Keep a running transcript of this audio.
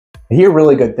I hear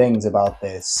really good things about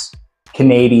this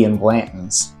Canadian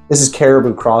Blantons. This is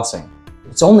Caribou Crossing.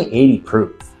 It's only 80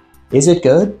 proof. Is it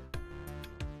good?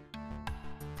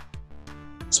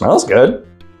 Smells good.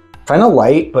 Kind of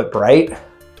light, but bright.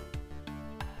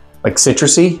 Like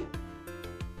citrusy.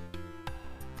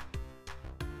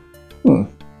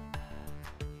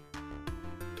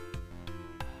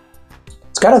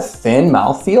 It's got a thin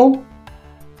mouthfeel.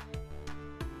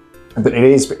 But it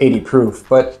is 80 proof,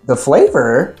 but the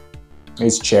flavor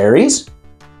is cherries,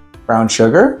 brown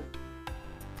sugar.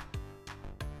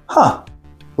 Huh,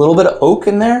 a little bit of oak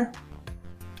in there.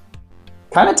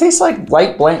 Kind of tastes like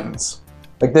light Blantons.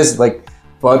 Like this, like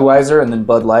Budweiser and then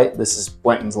Bud Light. This is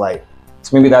Blanton's Light.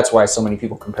 So maybe that's why so many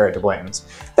people compare it to Blanton's.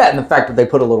 That and the fact that they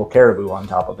put a little Caribou on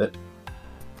top of it.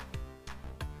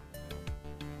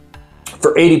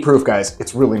 For 80 proof, guys,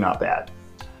 it's really not bad.